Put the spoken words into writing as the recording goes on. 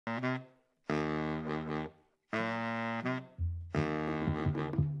This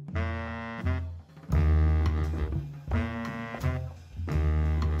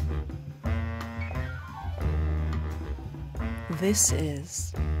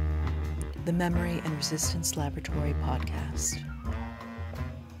is the Memory and Resistance Laboratory podcast.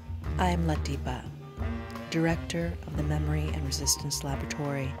 I am Latipa, Director of the Memory and Resistance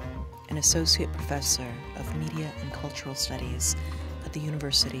Laboratory and Associate Professor of Media and Cultural Studies at the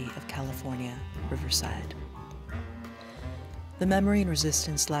University of California, Riverside. The Memory and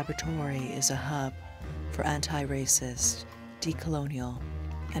Resistance Laboratory is a hub for anti-racist, decolonial,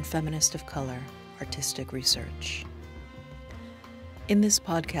 and feminist of color artistic research. In this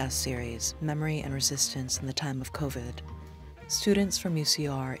podcast series, Memory and Resistance in the Time of COVID, students from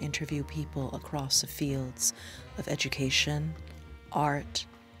UCR interview people across the fields of education, art,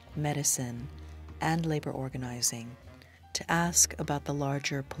 medicine, and labor organizing to ask about the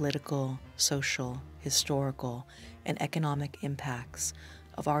larger political, social, historical, and economic impacts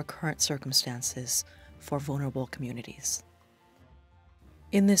of our current circumstances for vulnerable communities.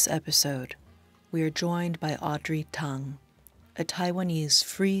 In this episode, we are joined by Audrey Tang, a Taiwanese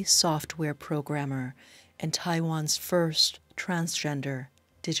free software programmer and Taiwan's first transgender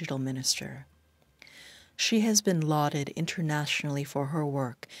digital minister. She has been lauded internationally for her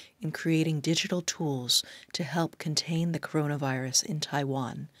work in creating digital tools to help contain the coronavirus in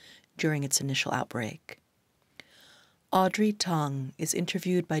Taiwan during its initial outbreak. Audrey Tang is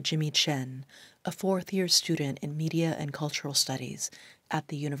interviewed by Jimmy Chen, a fourth-year student in Media and Cultural Studies at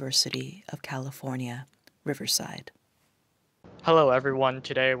the University of California, Riverside. Hello, everyone.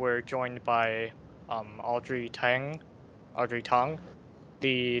 Today we're joined by Audrey Tang,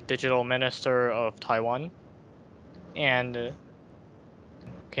 the Digital Minister of Taiwan. And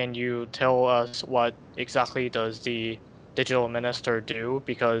can you tell us what exactly does the Digital Minister do?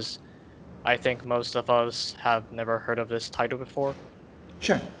 Because I think most of us have never heard of this title before.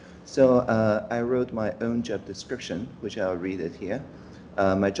 Sure. So I wrote my own job description, which I'll read it here.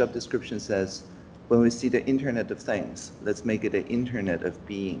 My job description says, when we see the Internet of Things, let's make it an Internet of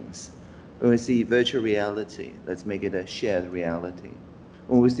Beings. When we see virtual reality, let's make it a shared reality.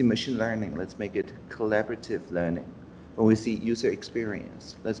 When we see machine learning, let's make it collaborative learning. When we see user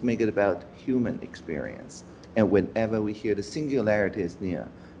experience, let's make it about human experience. And whenever we hear the singularity is near,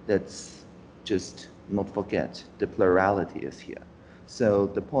 let's just not forget the plurality is here. So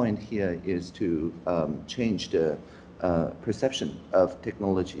the point here is to change the perception of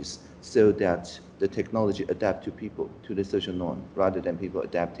technologies so that the technology adapt to people, to the social norm, rather than people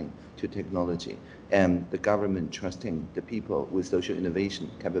adapting to technology. And the government trusting the people with social innovation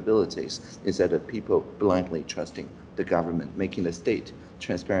capabilities instead of people blindly trusting the government, making the state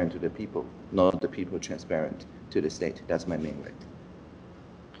transparent to the people, not the people transparent to the state. That's my main work.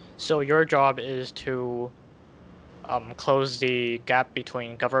 So your job is to close the gap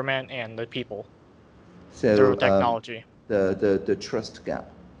between government and the people through technology. The trust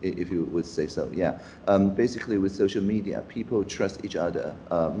gap, if you would say so, yeah. Basically, with social media, people trust each other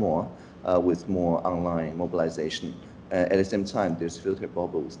more with more online mobilization. At the same time, there's filter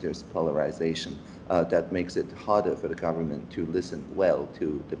bubbles, there's polarization that makes it harder for the government to listen well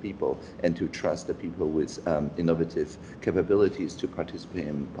to the people and to trust the people with innovative capabilities to participate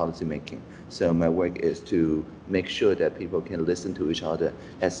in policy making. So my work is to make sure that people can listen to each other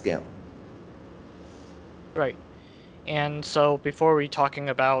at scale. Right. And so before we talking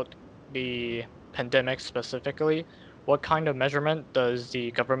about the pandemic specifically, what kind of measurement does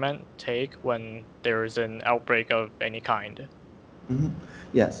the government take when there is an outbreak of any kind? Mm-hmm.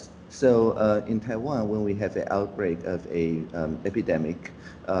 Yes. So in Taiwan, when we have an outbreak of a epidemic,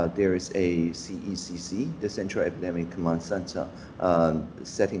 there is a CECC, the Central Epidemic Command Center,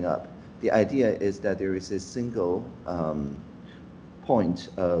 setting up. The idea is that there is a single point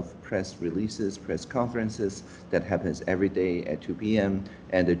of press releases, press conferences that happens every day at 2 p.m.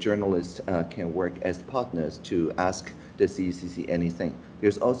 and the journalists can work as partners to ask the CECC anything.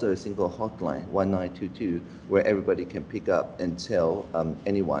 There's also a single hotline, 1922, where everybody can pick up and tell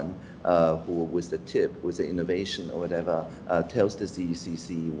anyone who with the tip, with the innovation or whatever, tells the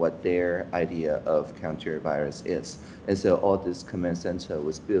CECC what their idea of counter-virus is. And so all this command center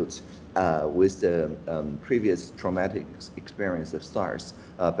was built with the previous traumatic experience of SARS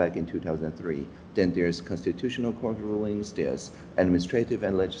back in 2003. Then there's constitutional court rulings, there's administrative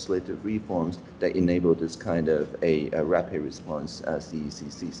and legislative reforms that enable this kind of a rapid response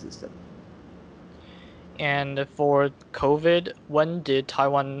CECC system. And for COVID, when did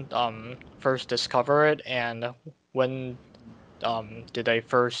Taiwan first discover it, and when did they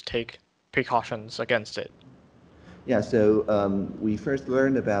first take precautions against it? Yeah, so we first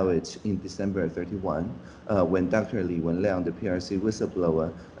learned about it in December 31 when Dr. Li Wenliang, the PRC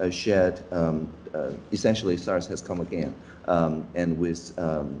whistleblower, shared essentially SARS has come again, and with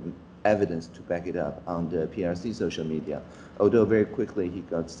evidence to back it up on the PRC social media. Although very quickly he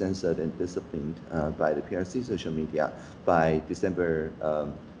got censored and disciplined by the PRC social media, by December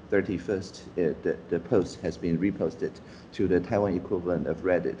 31st, the post has been reposted to the Taiwan equivalent of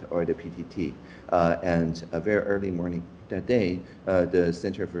Reddit or the PTT. And a very early morning that day, the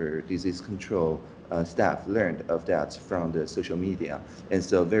Center for Disease Control staff learned of that from the social media. And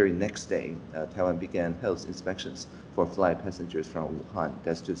so very next day, Taiwan began health inspections for flight passengers from Wuhan.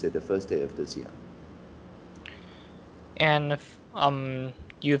 That's to say the first day of this year. And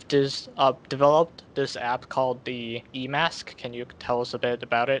you've developed this app called the eMask. Can you tell us a bit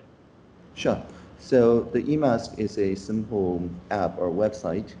about it? Sure. So the eMask is a simple app or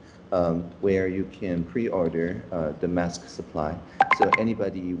website where you can pre-order the mask supply. So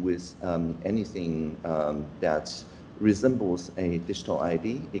anybody with anything that resembles a digital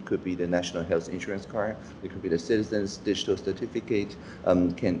ID, it could be the National Health Insurance card, it could be the citizen's digital certificate,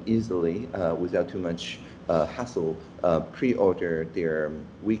 can easily, without too much hassle, pre-order their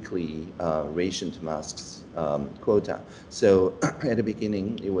weekly rationed masks quota. So at the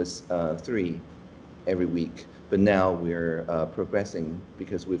beginning, it was 3 every week, but now we're progressing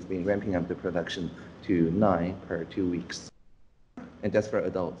because we've been ramping up the production to 9 per 2 weeks. And that's for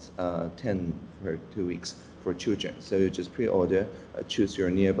adults, 10 per 2 weeks for children. So you just pre-order, choose your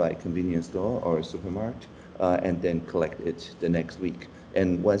nearby convenience store or supermarket, and then collect it the next week.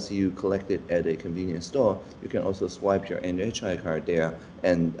 And once you collect it at a convenience store, you can also swipe your NHI card there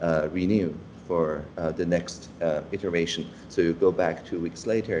and renew for the next iteration. So you go back 2 weeks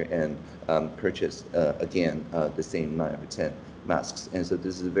later and purchase again the same 9 or 10 masks. And so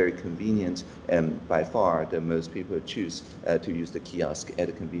this is very convenient, and by far the most people choose to use the kiosk at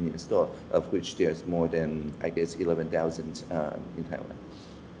a convenience store, of which there's more than, I guess, 11,000 in Taiwan.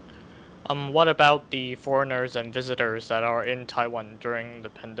 What about the foreigners and visitors that are in Taiwan during the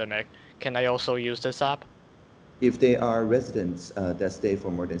pandemic? Can they also use this app? If they are residents that stay for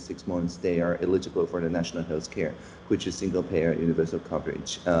more than 6 months, they are eligible for the national health care, which is single-payer universal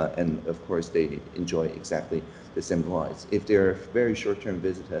coverage. And of course, they enjoy exactly the same rights. If they're very short-term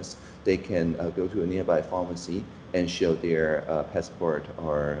visitors, they can go to a nearby pharmacy and show their passport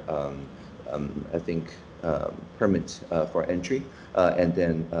or I think permit for entry, and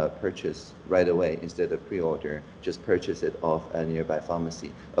then purchase right away instead of pre-order. Just purchase it off a nearby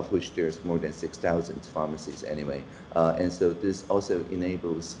pharmacy, of which there's more than 6,000 pharmacies anyway. And so this also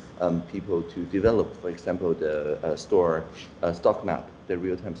enables people to develop, for example, the store stock map, the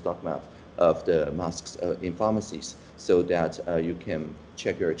real-time stock map of the masks in pharmacies, so that you can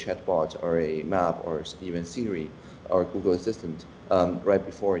check your chatbot or a map or even Siri or Google Assistant right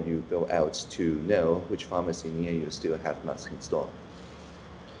before you go out to know which pharmacy near you still have masks in stock.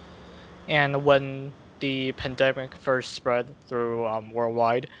 And when the pandemic first spread through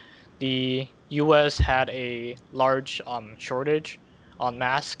worldwide, the U.S. had a large shortage on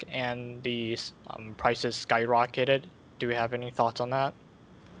masks, and the prices skyrocketed. Do you have any thoughts on that?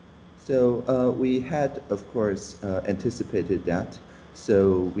 So we had, of course, anticipated that.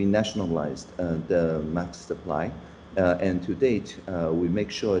 So we nationalized the mask supply. And to date, we make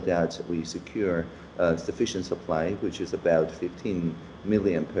sure that we secure sufficient supply, which is about 15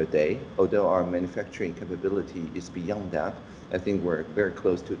 million per day. Although our manufacturing capability is beyond that, I think we're very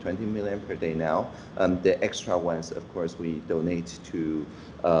close to 20 million per day now. The extra ones, of course, we donate to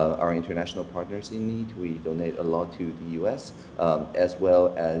our international partners in need. We donate a lot to the US, as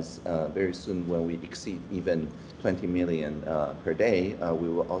well as very soon when we exceed even 20 million per day, we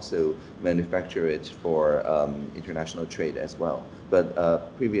will also manufacture it for international trade as well. But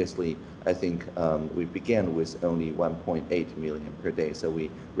previously, I think we began with only 1.8 million per day, so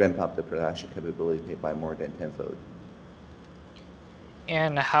we ramp up the production capability by more than tenfold.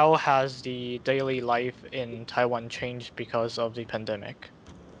 And how has the daily life in Taiwan changed because of the pandemic?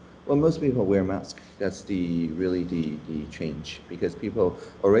 Well, most people wear masks. That's really the change, because people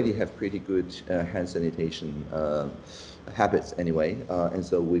already have pretty good hand sanitation habits anyway, and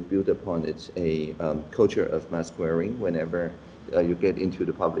so we built upon it a culture of mask wearing. Whenever you get into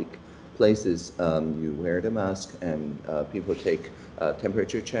the public places, you wear the mask, and people take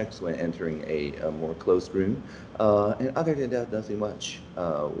temperature checks when entering a more closed room. And other than that, nothing much.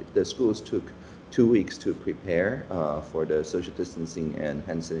 The schools took 2 weeks to prepare for the social distancing and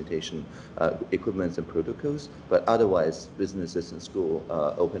hand sanitation equipments and protocols, but otherwise businesses and school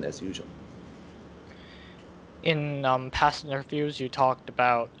open as usual. In past interviews, you talked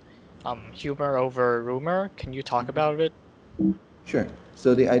about humor over rumor. Can you talk about it? Sure.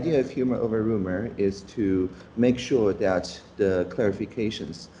 So the idea of humor over rumor is to make sure that the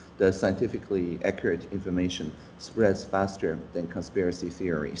clarifications, the scientifically accurate information spreads faster than conspiracy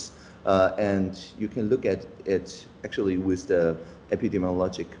theories. And you can look at it actually with the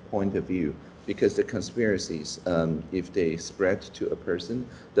epidemiologic point of view, because the conspiracies, if they spread to a person,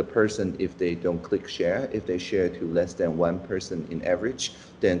 the person, if they don't click share, if they share to less than one person in average,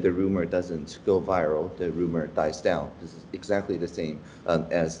 then the rumor doesn't go viral, the rumor dies down. This is exactly the same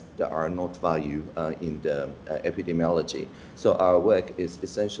as the R naught value in the epidemiology. So our work is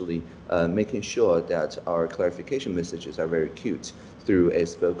essentially making sure that our clarification messages are very cute through a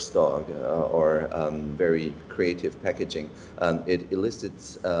spokesdog or very creative packaging. It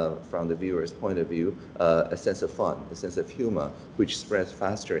elicits from the viewer's point of view a sense of fun, a sense of humor, which spreads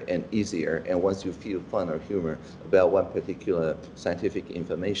faster and easier. And once you feel fun or humor about one particular scientific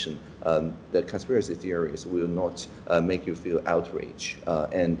information, the conspiracy theories will not make you feel outrage.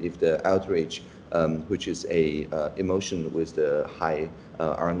 And if the outrage, which is a emotion with the high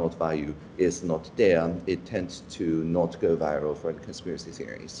R naught value, is not there, it tends to not go viral for the conspiracy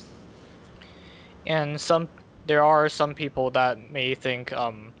theories. And there are some people that may think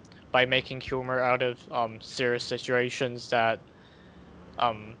by making humor out of serious situations that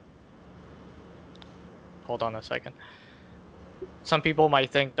um hold on a second. Some people might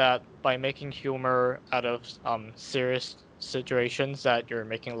think that by making humor out of serious situations that you're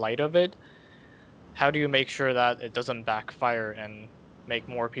making light of it. How do you make sure that it doesn't backfire and make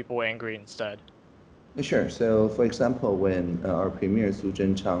more people angry instead? Sure. So, for example, when our premier Su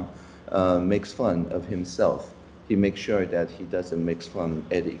Zhenchang makes fun of himself, he makes sure that he doesn't make fun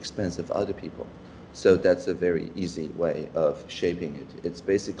at the expense of other people. So that's a very easy way of shaping it. It's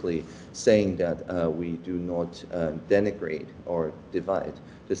basically saying that we do not denigrate or divide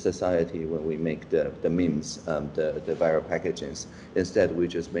the society when we make the memes, the viral packagings. Instead, we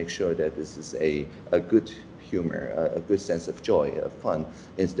just make sure that this is a good humor, a good sense of joy, of fun,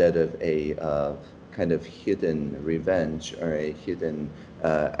 instead of a kind of hidden revenge or a hidden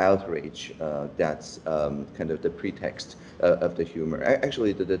outrage that's kind of the pretext of the humor.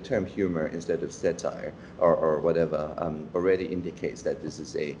 Actually, the term humor instead of satire or whatever already indicates that this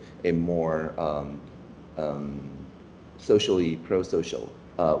is a more socially pro-social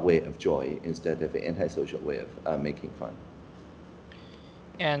way of joy instead of an antisocial way of making fun.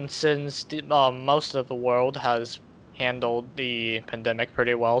 And since most of the world has handled the pandemic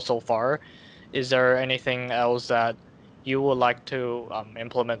pretty well so far, is there anything else that you would like to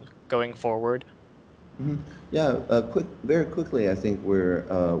implement going forward? Mhm. Yeah, very quickly, I think we're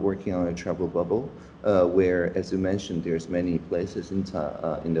working on a travel bubble where, as you mentioned, there's many places in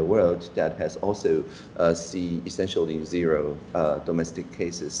the world that has also see essentially zero domestic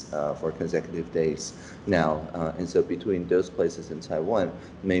cases for consecutive days now. And so between those places and Taiwan,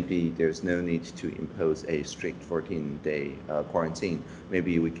 maybe there's no need to impose a strict 14-day quarantine.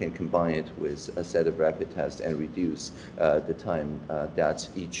 Maybe we can combine it with a set of rapid tests and reduce the time that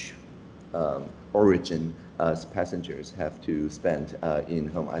each origin passengers have to spend in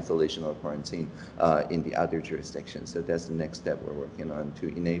home isolation or quarantine in the other jurisdictions. So that's the next step we're working on to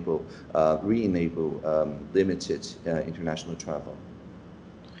enable, re-enable limited international travel.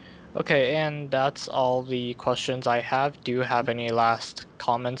 Okay, and that's all the questions I have. Do you have any last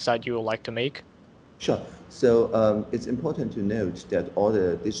comments that you would like to make? Sure. So it's important to note that all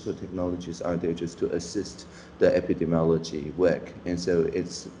the digital technologies are there just to assist the epidemiology work. And so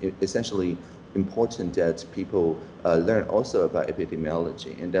it's essentially important that people learn also about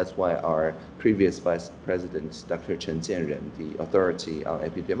epidemiology. And that's why our previous Vice President, Dr. Chen Jianren, the authority on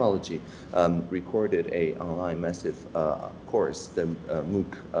epidemiology, recorded a online massive course, the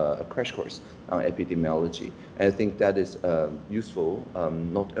MOOC, a crash course on epidemiology. And I think that is useful,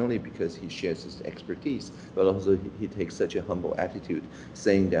 not only because he shares his expertise, but also he takes such a humble attitude,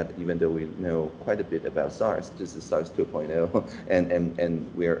 saying that even though we know quite a bit about SARS, this is SARS 2.0,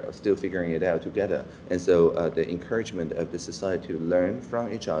 and we're still figuring it out together. And so the encouragement of the society to learn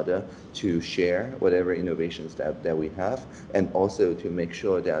from each other, to share whatever innovations that we have, and also to make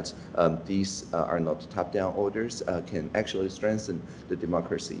sure that these are not top-down orders, can actually strengthen the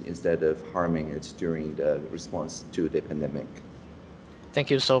democracy instead of harming it during the response to the pandemic. Thank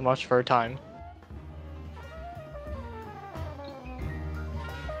you so much for your time.